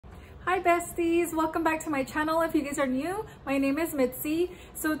Hi besties, welcome back to my channel. If you guys are new, my name is Mitzy.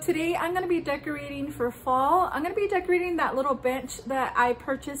 So today I'm going to be decorating for fall. I'm going to be decorating that little bench that I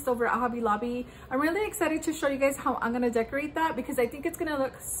purchased over at Hobby Lobby. I'm really excited to show you guys how I'm going to decorate that because I think it's going to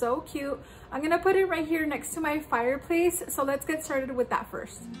look so cute. I'm going to put it right here next to my fireplace. So let's get started with that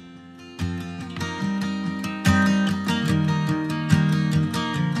first.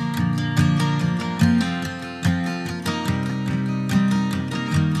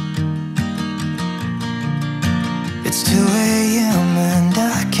 It's 2 a.m. and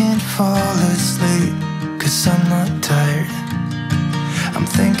I can't fall asleep, 'cause I'm not tired. I'm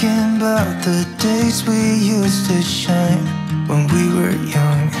thinking about the days we used to shine when we were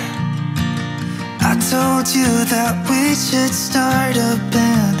young. I told you that we should start a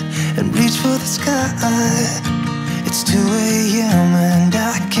band and reach for the sky. It's 2 a.m. and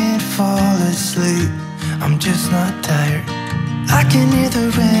I can't fall asleep, I'm just not tired. I can hear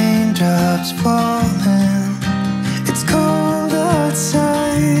the raindrops falling. It's cold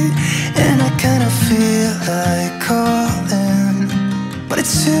outside, and I kinda feel like calling, but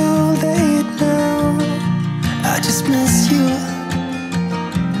it's too late now. I just miss you.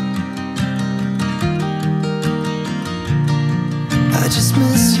 I just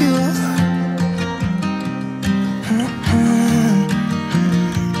miss you.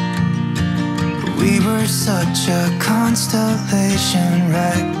 We were such a constellation,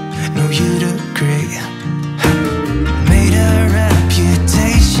 right? No, you'd agree. Made a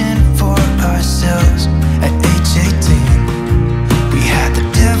reputation for ourselves at age 18. We had the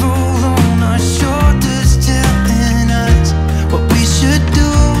devil on our shoulders telling us what we should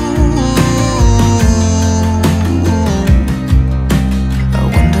do. I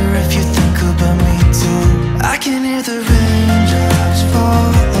wonder if you think about me too. I can hear the raindrops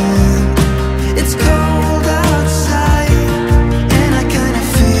falling. It's cold outside, and I kinda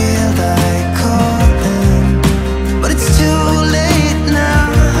feel like calling, but it's too late now.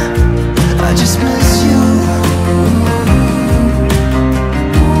 I just miss you.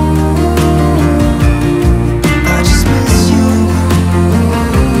 I just miss you.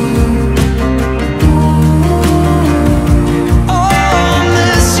 Oh, I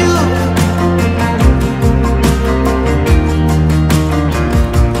miss you.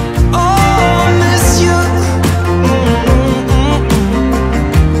 Oh, I miss you.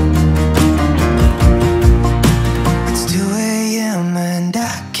 It's 2 a.m. and I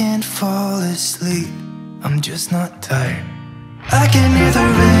can't fall asleep, I'm just not tired. I can hear the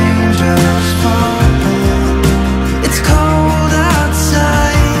raindrops falling. It's cold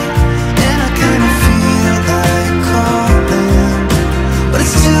outside, and I kinda feel like calling, but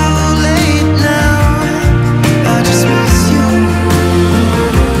it's too late now. I just miss you.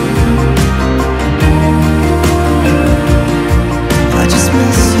 I just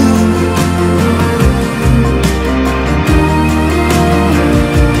miss you.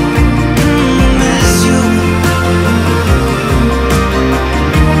 Miss you.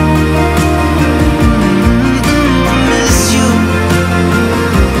 Miss you.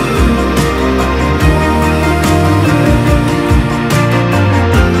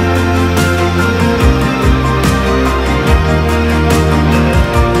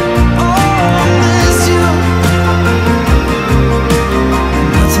 Oh, miss you.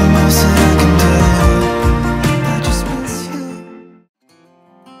 Nothing else that I can do. I just miss you.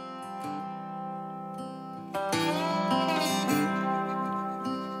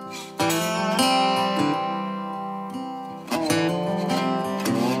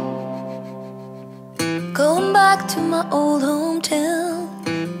 Going back to my old hometown,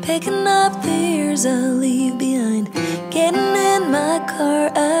 picking up the years I leave behind. Getting in my car,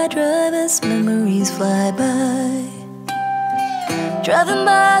 I drive as memories fly by. Driving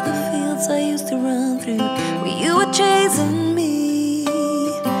by the fields I used to run through, where you were chasing me.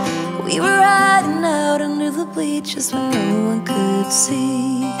 We were riding out under the bleachers when no one could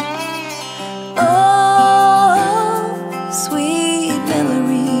see. Oh, sweet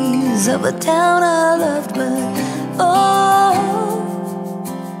memories of a town I loved, but oh,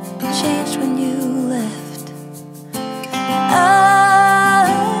 changed when you left. I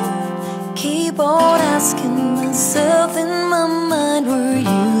keep on asking myself in my mind, were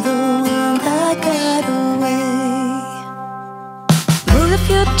you the one that got away? Moved a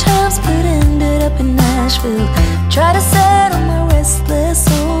few times but ended up in Nashville. Tried to settle my restless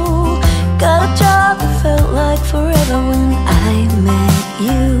soul. Got a job that felt like forever when I met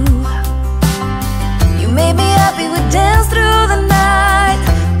you. You made me happy, we danced through the night.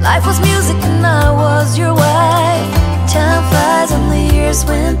 Life was music and I was your wife. Time flies and the years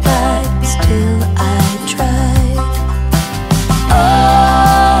went by, still I tried.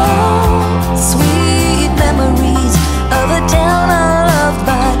 Oh,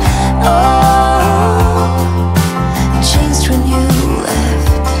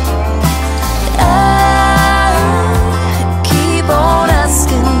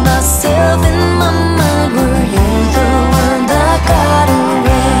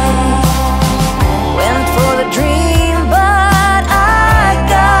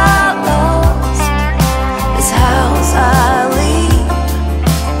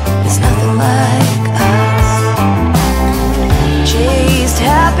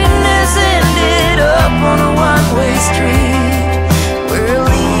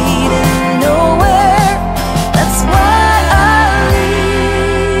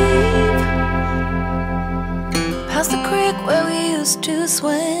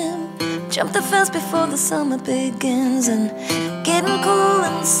 Jump the fence before the summer begins, and getting cool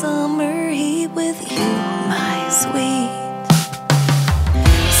in the summer heat with you, my sweet.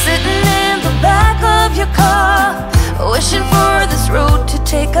 Sitting in the back of your car, wishing for this road to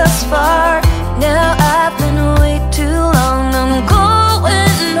take us far. Now I've been away too long, I'm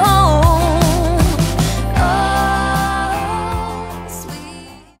going home. Oh,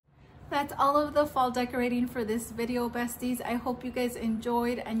 sweet. That's all of the fall decorating for this video, besties. I hope you guys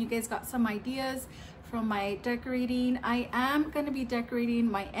enjoyed and you guys got some ideas from my decorating. I am going to be decorating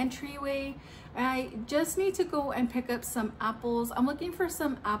my entryway. I just need to go and pick up some apples. I'm looking for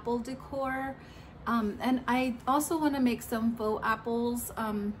some apple decor, and I also want to make some faux apples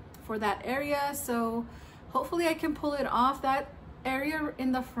for that area, so hopefully I can pull it off. That area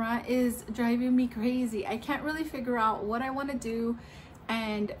in the front is driving me crazy. I can't really figure out what I want to do,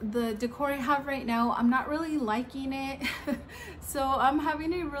 and the decor I have right now, I'm not really liking it. So I'm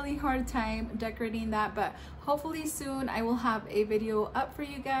having a really hard time decorating that, but hopefully soon I will have a video up for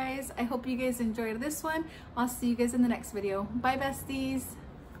you guys. I hope you guys enjoyed this one. I'll see you guys in the next video. Bye, besties.